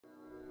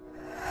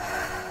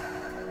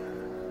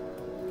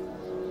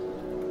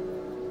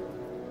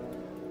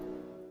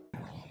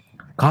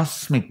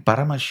Cosmic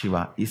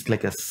Paramashiva is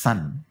like a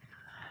sun.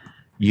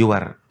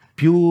 Your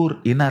pure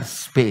inner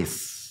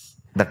space,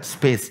 that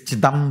space,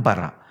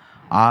 Chidambara,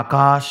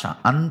 Akasha,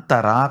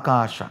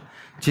 Antarakasha,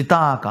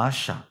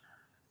 Chidaakasha,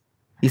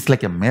 is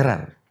like a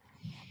mirror.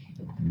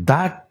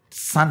 That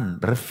sun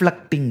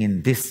reflecting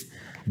in this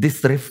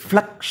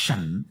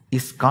reflection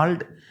is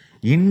called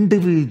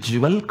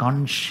individual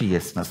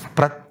consciousness,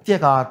 pratya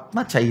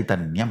atma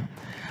chaitanyam.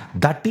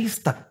 That is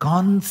the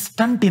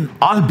constant in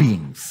all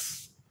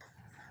beings.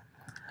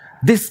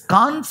 This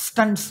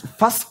constant's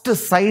first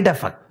side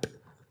effect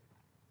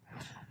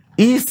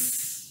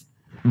is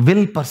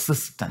will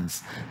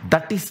persistence.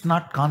 That is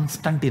not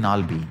constant in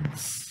all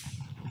beings.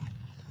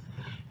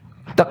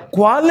 The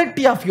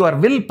quality of your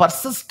will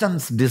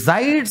persistence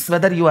decides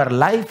whether your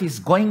life is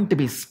going to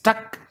be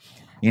stuck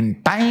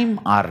in time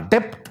or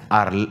depth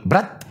or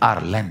breadth or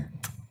length.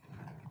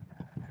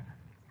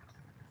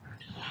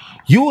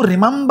 You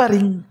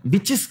remembering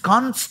which is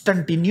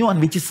constant in you and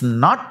which is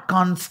not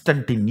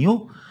constant in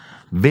you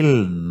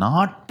will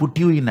not put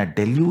you in a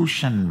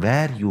delusion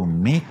where you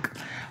make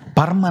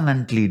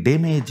permanently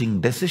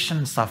damaging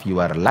decisions of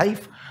your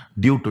life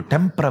due to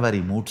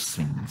temporary mood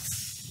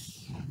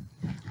swings.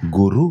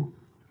 Guru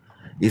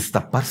is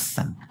the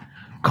person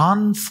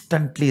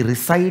constantly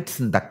resides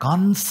in the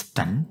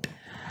constant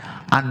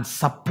and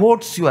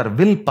supports your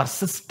will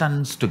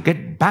persistence to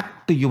get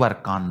back to your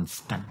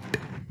constant.